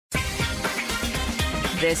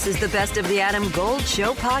This is the Best of the Adam Gold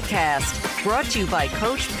Show podcast, brought to you by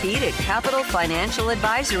Coach Pete at Capital Financial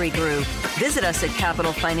Advisory Group. Visit us at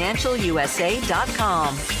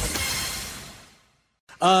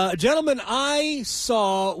capitalfinancialusa.com. Gentlemen, I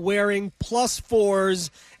saw wearing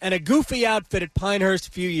 +4s and a goofy outfit at Pinehurst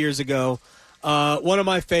a few years ago. One of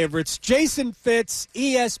my favorites, Jason Fitz,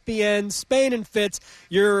 ESPN, Spain and Fitz.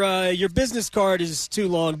 Your business card is too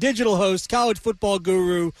long. Digital host, college football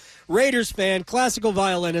guru, Raiders fan, classical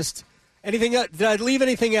violinist. Anything? Did I leave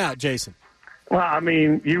anything out, Jason? Well, I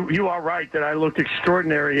mean, you are right that I looked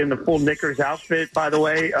extraordinary in the full knickers outfit, by the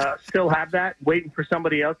way. Still have that, waiting for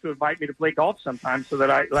somebody else to invite me to play golf sometime so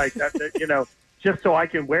that I, just so I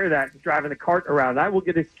can wear that driving the cart around. I will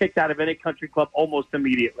get kicked out of any country club almost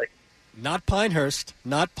immediately. Not Pinehurst.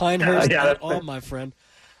 Not Pinehurst at all, my friend.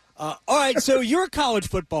 All right, so you're a college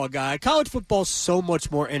football guy. College football is so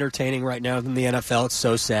much more entertaining right now than the NFL. It's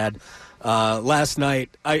so sad. Last night,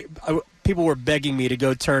 people were begging me to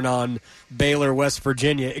go turn on Baylor, West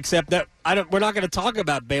Virginia, except that we're not going to talk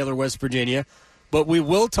about Baylor, West Virginia, but we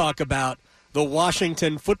will talk about the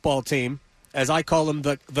Washington football team, as I call them,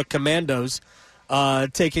 the Commandos,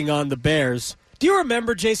 taking on the Bears. Do you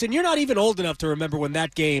remember, Jason? You're not even old enough to remember when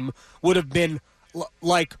that game would have been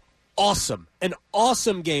awesome, an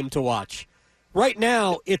awesome game to watch. Right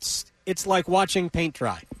now, it's like watching paint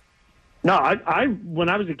dry. No, I when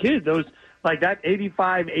I was a kid, those that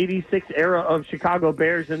 85, 86 era of Chicago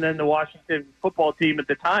Bears and then the Washington football team at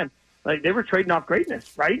the time, they were trading off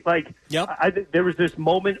greatness, right? Yep. There was this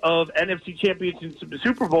moment of NFC championships and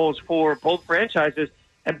Super Bowls for both franchises.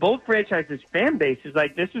 And both franchises' fan bases,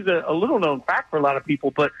 this is a little-known fact for a lot of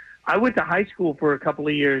people, but I went to high school for a couple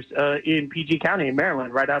of years in PG County in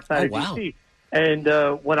Maryland, right outside of D.C. And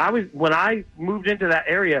when I moved into that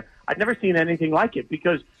area, I'd never seen anything like it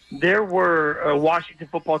because there were Washington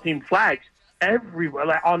football team flags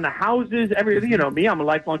everywhere, on the houses, me, I'm a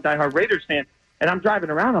lifelong diehard Raiders fan, and I'm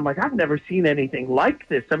driving around, I'm like, I've never seen anything like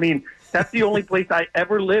this. I mean, that's the only place I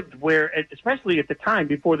ever lived where, especially at the time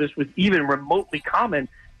before this was even remotely common,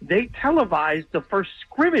 they televised the first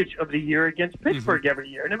scrimmage of the year against Pittsburgh every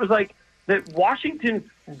year. And it was that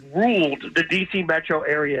Washington ruled the D.C. metro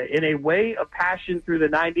area in a way of passion through the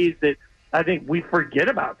 90s that I think we forget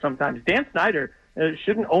about sometimes. Dan Snyder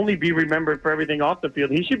shouldn't only be remembered for everything off the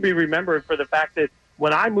field. He should be remembered for the fact that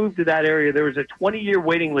when I moved to that area, there was a 20-year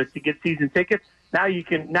waiting list to get season tickets. Now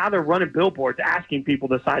they're running billboards asking people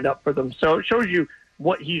to sign up for them. So it shows you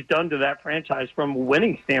what he's done to that franchise from a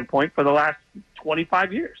winning standpoint for the last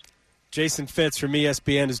 25 years. Jason Fitz from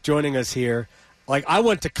ESPN is joining us here. I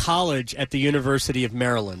went to college at the University of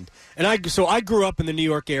Maryland, and I grew up in the New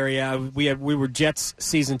York area. We were Jets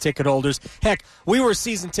season ticket holders. Heck, we were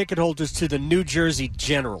season ticket holders to the New Jersey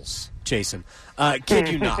Generals. Jason, kid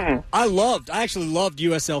you not. I actually loved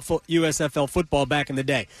USFL football back in the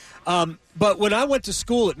day. But when I went to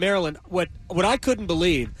school at Maryland, what I couldn't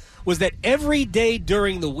believe was that every day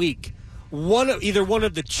during the week, either one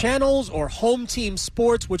of the channels or Home Team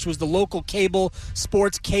Sports, which was the local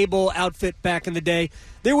sports cable outfit back in the day,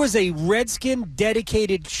 there was a Redskin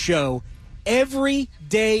dedicated show every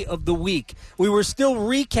day of the week. We were still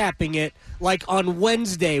recapping it on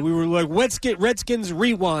Wednesday. We were Redskins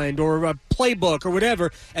Rewind or a playbook or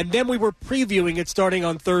whatever, and then we were previewing it starting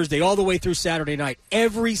on Thursday all the way through Saturday night,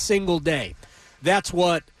 every single day. That's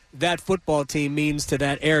what that football team means to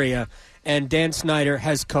that area, and Dan Snyder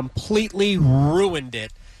has completely ruined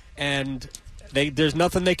it, and there's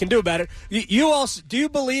nothing they can do about it. Do you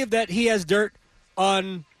believe that he has dirt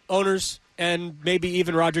on owners and maybe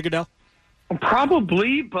even Roger Goodell?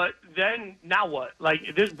 Probably, but then now what?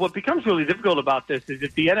 What becomes really difficult about this is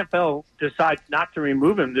if the NFL decides not to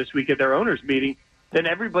remove him this week at their owners' meeting, then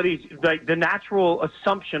everybody's the natural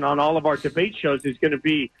assumption on all of our debate shows is going to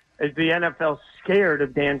be, is the NFL scared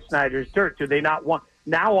of Dan Snyder's dirt? Do they not want?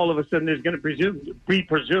 Now all of a sudden there's going to be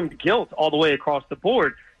presumed guilt all the way across the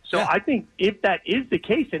board. So yeah. I think if that is the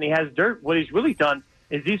case and he has dirt, what he's really done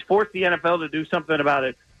is he's forced the NFL to do something about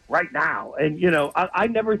it right now. And, I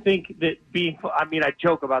never think that I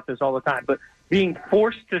joke about this all the time, but being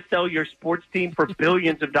forced to sell your sports team for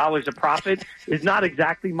billions of dollars of profit is not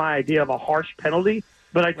exactly my idea of a harsh penalty.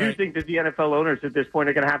 But I do think that the NFL owners at this point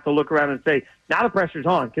are going to have to look around and say, now the pressure's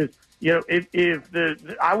on. Because,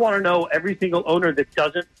 I want to know every single owner that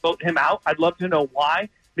doesn't vote him out, I'd love to know why.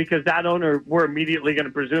 Because that owner, we're immediately going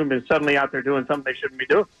to presume, is suddenly out there doing something they shouldn't be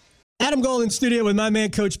doing. Adam Gold in studio with my man,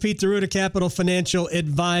 Coach Pete DeRuta, Capital Financial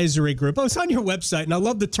Advisory Group. I was on your website, and I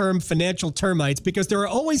love the term financial termites because there are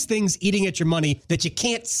always things eating at your money that you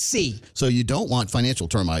can't see. So you don't want financial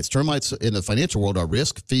termites. Termites in the financial world are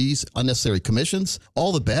risk, fees, unnecessary commissions.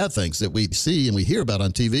 All the bad things that we see and we hear about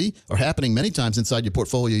on TV are happening many times inside your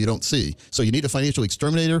portfolio you don't see. So you need a financial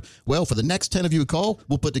exterminator. Well, for the next 10 of you who call,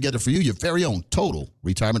 we'll put together for you your very own total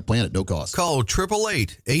retirement plan at no cost. Call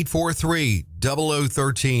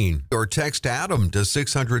 888-843-0013 or text Adam to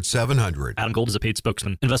 600-700. Adam Gold is a paid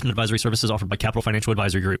spokesman. Investment advisory services offered by Capital Financial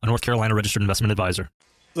Advisory Group, a North Carolina registered investment advisor.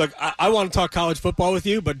 Look, I want to talk college football with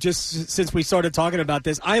you, but just since we started talking about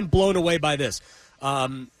this, I am blown away by this.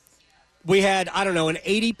 We had, an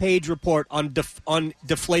 80-page report on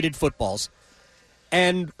deflated footballs,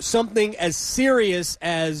 and something as serious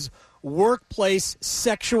as workplace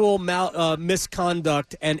sexual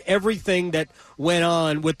misconduct and everything that went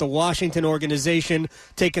on with the Washington organization,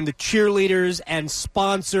 taking the cheerleaders and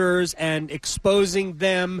sponsors and exposing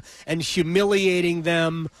them and humiliating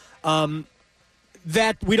them,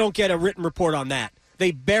 that we don't get a written report on that. They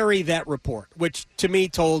bury that report, which to me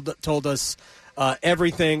told us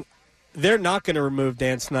everything. They're not going to remove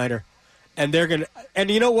Dan Snyder. And they're going to, and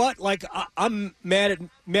you know what? Like, I'm mad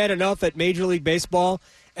enough at Major League Baseball,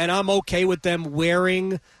 and I'm okay with them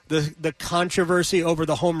wearing the controversy over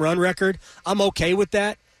the home run record. I'm okay with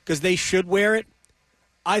that because they should wear it.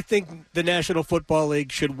 I think the National Football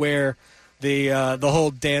League should wear the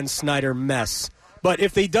whole Dan Snyder mess. But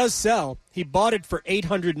if he does sell, he bought it for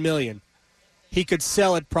 $800 million. He could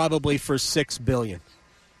sell it probably for $6 billion.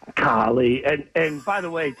 Golly, and by the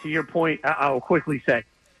way, to your point, I'll quickly say,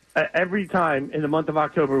 every time in the month of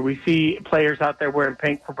October we see players out there wearing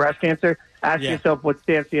pink for breast cancer, ask yourself what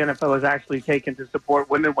stance the NFL has actually taken to support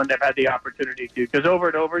women when they've had the opportunity to. Because over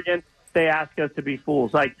and over again, they ask us to be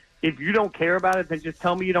fools. Like, if you don't care about it, then just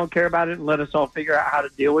tell me you don't care about it and let us all figure out how to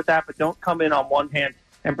deal with that. But don't come in on one hand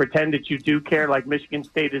and pretend that you do care like Michigan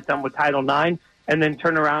State has done with Title IX, and then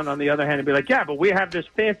turn around on the other hand and be like, yeah, but we have this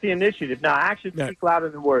fancy initiative. Now, actions speak louder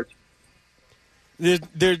than words.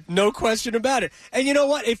 There's no question about it. And you know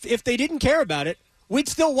what? If they didn't care about it, we'd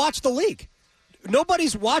still watch the league.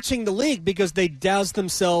 Nobody's watching the league because they douse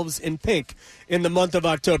themselves in pink in the month of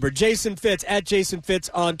October. Jason Fitz, at Jason Fitz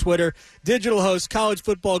on Twitter, digital host, college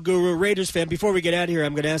football guru, Raiders fan. Before we get out of here,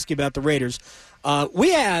 I'm going to ask you about the Raiders.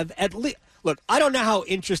 We have at least... Look, I don't know how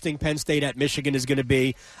interesting Penn State at Michigan is going to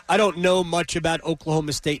be. I don't know much about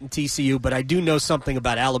Oklahoma State and TCU, but I do know something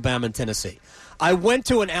about Alabama and Tennessee. I went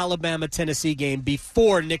to an Alabama-Tennessee game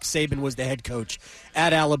before Nick Saban was the head coach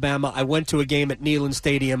at Alabama. I went to a game at Neyland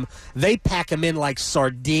Stadium. They pack them in like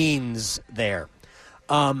sardines there.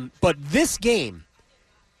 But this game,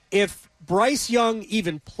 if Bryce Young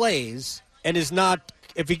even plays and is not,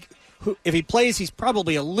 if he plays, he's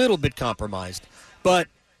probably a little bit compromised. But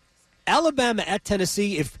Alabama at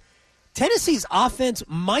Tennessee, if Tennessee's offense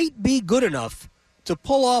might be good enough to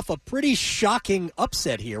pull off a pretty shocking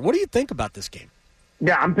upset here. What do you think about this game?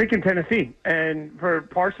 Yeah, I'm picking Tennessee, and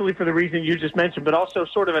partially for the reason you just mentioned, but also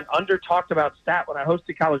sort of an under-talked-about stat. When I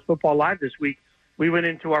hosted College Football Live this week, we went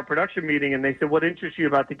into our production meeting, and they said, what interests you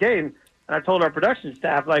about the game? And I told our production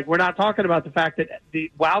staff, like, we're not talking about the fact that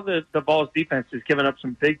while the Vols defense has given up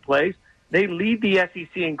some big plays, they lead the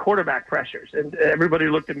SEC in quarterback pressures. And everybody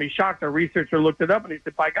looked at me shocked. Our researcher looked it up, and he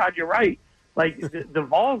said, by God, you're right. Like, the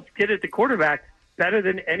Vols get at the quarterback better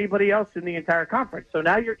than anybody else in the entire conference. So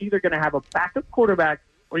now you're either going to have a backup quarterback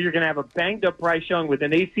or you're going to have a banged-up Bryce Young with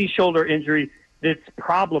an AC shoulder injury that's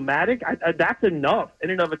problematic. That's enough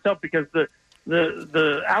in and of itself because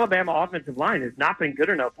the Alabama offensive line has not been good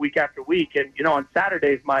enough week after week. And, on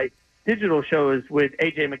Saturdays, my digital show is with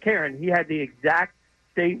A.J. McCarron. He had the exact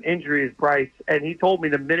same injury as Bryce, and he told me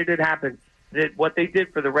the minute it happened that what they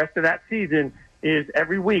did for the rest of that season is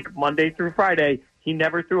every week, Monday through Friday, he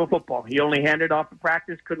never threw a football. He only handed off at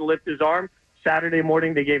practice, couldn't lift his arm. Saturday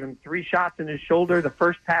morning, they gave him 3 shots in his shoulder. The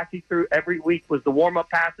first pass he threw every week was the warm-up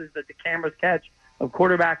passes that the cameras catch of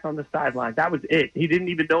quarterbacks on the sideline. That was it. He didn't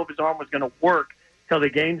even know if his arm was going to work till the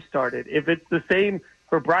game started. If it's the same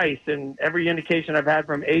for Bryce, and every indication I've had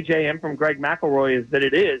from A.J. and from Greg McElroy is that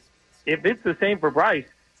it is, if it's the same for Bryce,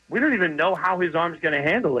 we don't even know how his arm's going to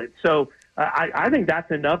handle it. So I think that's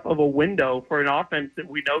enough of a window for an offense that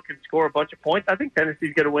we know can score a bunch of points. I think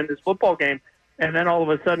Tennessee's going to win this football game. And then all of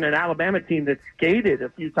a sudden an Alabama team that skated a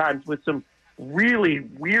few times with some really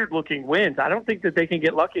weird-looking wins, I don't think that they can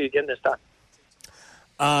get lucky again this time.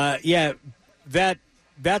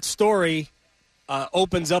 That story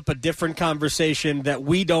opens up a different conversation that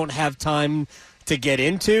we don't have time to get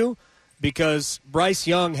into because Bryce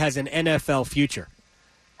Young has an NFL future.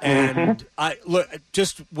 And I look,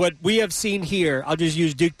 just what we have seen here, I'll just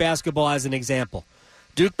use Duke basketball as an example.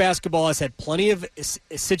 Duke basketball has had plenty of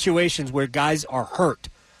situations where guys are hurt.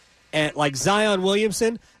 And like Zion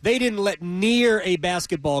Williamson, they didn't let near a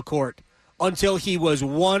basketball court until he was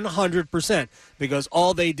 100%, because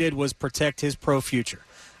all they did was protect his pro future.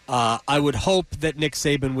 I would hope that Nick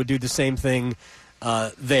Saban would do the same thing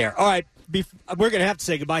there. All right, we're going to have to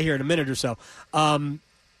say goodbye here in a minute or so.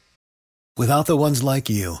 Without the ones like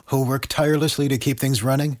you, who work tirelessly to keep things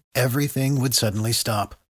running, everything would suddenly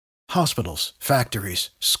stop. Hospitals,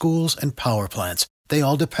 factories, schools, and power plants, they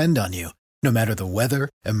all depend on you. No matter the weather,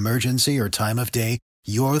 emergency, or time of day,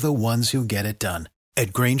 you're the ones who get it done.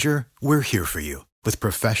 At Grainger, we're here for you with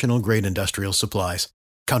professional-grade industrial supplies.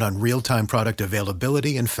 Count on real-time product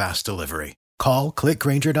availability and fast delivery. Call, click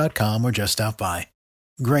Grainger.com, or just stop by.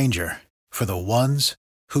 Grainger, for the ones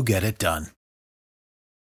who get it done.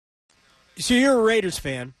 So you're a Raiders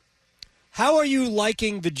fan. How are you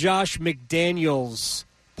liking the Josh McDaniels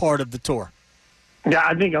part of the tour? Yeah,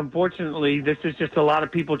 I think, unfortunately, this is just a lot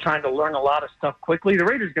of people trying to learn a lot of stuff quickly. The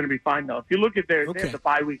Raiders are going to be fine, though. If you look at they have the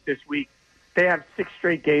bye week this week. They have 6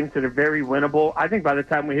 straight games that are very winnable. I think by the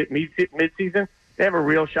time we hit midseason, they have a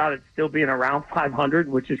real shot at still being around 500,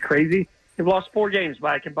 which is crazy. They've lost 4 games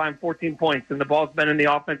by a combined 14 points, and the ball's been in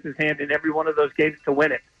the offense's hand in every one of those games to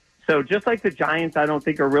win it. So just like the Giants, I don't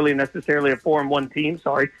think are really necessarily a 4-1 team.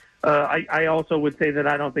 Sorry. I also would say that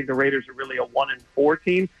I don't think the Raiders are really a 1-4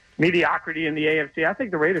 team. Mediocrity in the AFC. I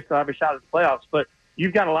think the Raiders still have a shot at the playoffs, but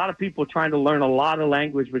you've got a lot of people trying to learn a lot of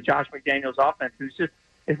language with Josh McDaniels' offense.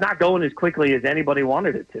 It's not going as quickly as anybody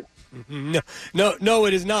wanted it to. No,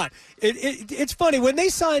 it is not. It's funny when they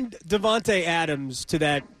signed Davante Adams to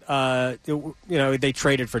that. They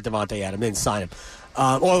traded for Davante Adams, they didn't sign him.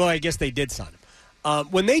 Although I guess they did sign him.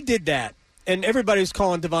 When they did that, and everybody was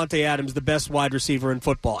calling Davante Adams the best wide receiver in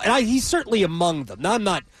football, and he's certainly among them.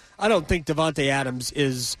 Now, I don't think Davante Adams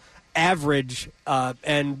is average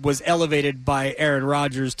and was elevated by Aaron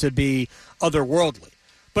Rodgers to be otherworldly,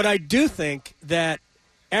 but I do think that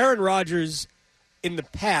Aaron Rodgers in the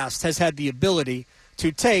past has had the ability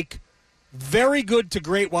to take very good to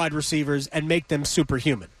great wide receivers and make them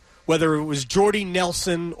superhuman. Whether it was Jordy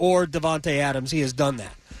Nelson or Davante Adams, he has done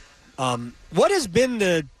that. What has been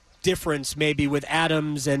the difference maybe with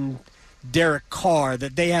Adams and Derek Carr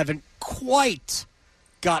that they haven't quite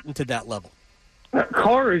gotten to that level?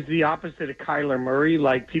 Carr is the opposite of Kyler Murray.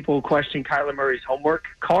 Like, people question Kyler Murray's homework.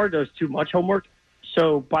 Carr does too much homework.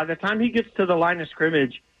 So by the time he gets to the line of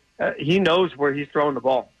scrimmage, he knows where he's throwing the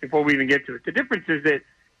ball before we even get to it. The difference is that,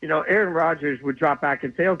 Aaron Rodgers would drop back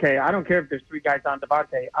and say, okay, I don't care if there's 3 guys on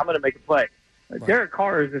Davante, I'm going to make a play. Right. Derek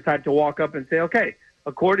Carr is the type to walk up and say, okay,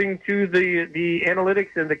 according to the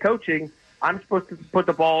analytics and the coaching, I'm supposed to put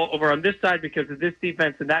the ball over on this side because of this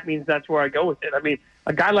defense, and that means that's where I go with it. I mean,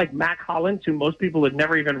 a guy like Mac Hollins, who most people had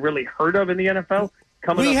never even really heard of in the NFL,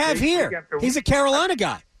 we have here. He's a Carolina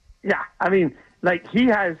guy. Yeah, I mean, like he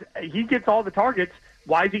gets all the targets.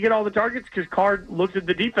 Why does he get all the targets? Because Carr looks at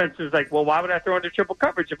the defense and is like, well, why would I throw into triple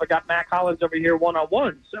coverage if I got Mac Hollins over here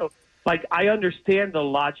one-on-one? So, like, I understand the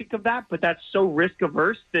logic of that, but that's so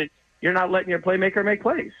risk-averse that you're not letting your playmaker make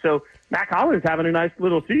plays. So Mac Hollins having a nice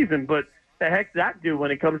little season, but the heck does that do when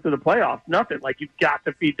it comes to the playoffs? Nothing. Like, you've got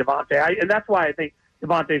to feed Davante. And that's why I think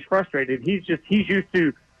Davante's frustrated. He's used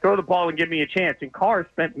to throw the ball and give me a chance. And Carr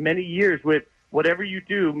spent many years with whatever you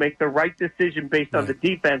do, make the right decision based on the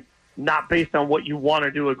defense, not based on what you want to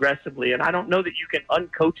do aggressively. And I don't know that you can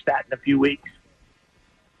uncoach that in a few weeks.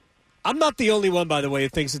 I'm not the only one, by the way, who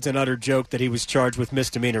thinks it's an utter joke that he was charged with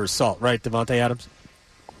misdemeanor assault, right, Davante Adams?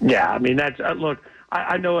 Yeah, I mean, that's look,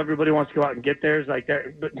 I know everybody wants to go out and get theirs,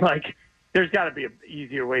 but there's got to be an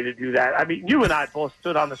easier way to do that. I mean, you and I both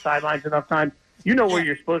stood on the sidelines enough times. You know where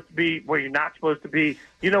you're supposed to be, where you're not supposed to be.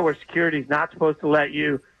 You know where security's not supposed to let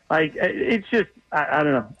you. Like, it's just, I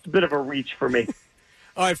don't know, it's a bit of a reach for me.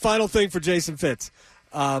 All right, final thing for Jason Fitz.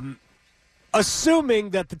 Assuming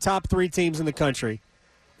that the top 3 teams in the country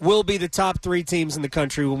will be the top 3 teams in the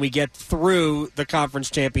country when we get through the conference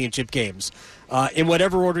championship games, in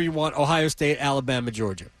whatever order you want, Ohio State, Alabama,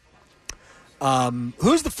 Georgia.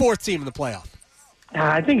 Who's the 4th team in the playoff?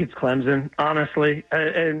 I think it's Clemson, honestly.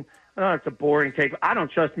 And it's a boring take. I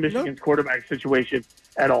don't trust Michigan's quarterback situation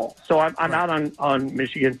at all. So I'm out on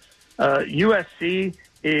Michigan. USC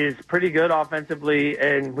is pretty good offensively,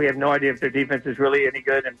 and we have no idea if their defense is really any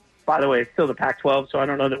good. And by the way, it's still the Pac-12, so I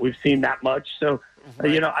don't know that we've seen that much. So,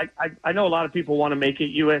 I know a lot of people want to make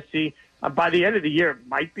it USC. By the end of the year, it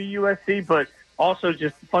might be USC, but also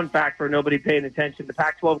just fun fact for nobody paying attention, the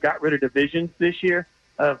Pac-12 got rid of divisions this year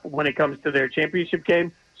when it comes to their championship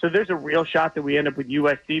game. So there's a real shot that we end up with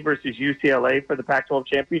USC versus UCLA for the Pac-12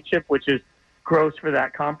 championship, which is gross for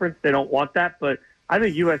that conference. They don't want that, but I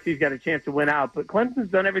think USC's got a chance to win out. But Clemson's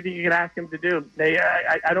done everything you can ask them to do.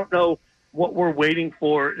 I don't know what we're waiting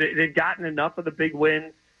for. They've gotten enough of the big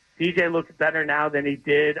wins. DJ looks better now than he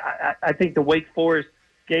did. I think the Wake Forest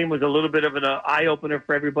game was a little bit of an eye-opener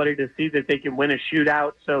for everybody to see that they can win a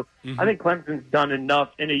shootout. So I think Clemson's done enough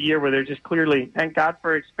in a year where they're just clearly, thank God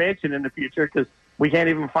for expansion in the future, because we can't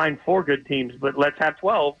even find 4 good teams, but let's have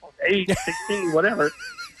 12, 8, 16, whatever.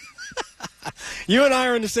 You and I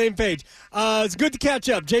are on the same page. It's good to catch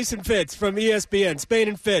up. Jason Fitz from ESPN, Spain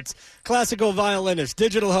and Fitz, classical violinist,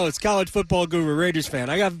 digital host, college football guru, Raiders fan.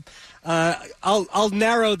 I'll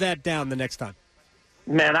narrow that down the next time.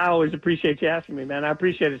 Man, I always appreciate you asking me, man. I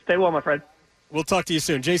appreciate it. Stay well, my friend. We'll talk to you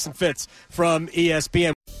soon. Jason Fitz from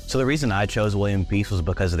ESPN. So the reason I chose William Peace was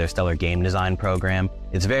because of their stellar game design program.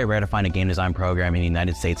 It's very rare to find a game design program in the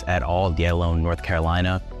United States at all, let alone North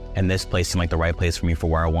Carolina. And this place seemed like the right place for me for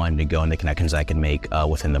where I wanted to go and the connections I could make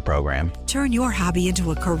within the program. Turn your hobby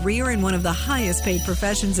into a career in one of the highest paid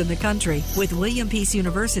professions in the country with William Peace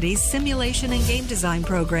University's Simulation and Game Design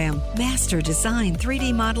program. Master design,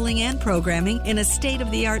 3D modeling, and programming in a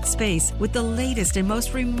state-of-the-art space with the latest and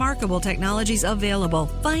most remarkable technologies available.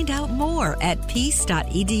 Find out more at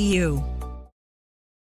peace.edu.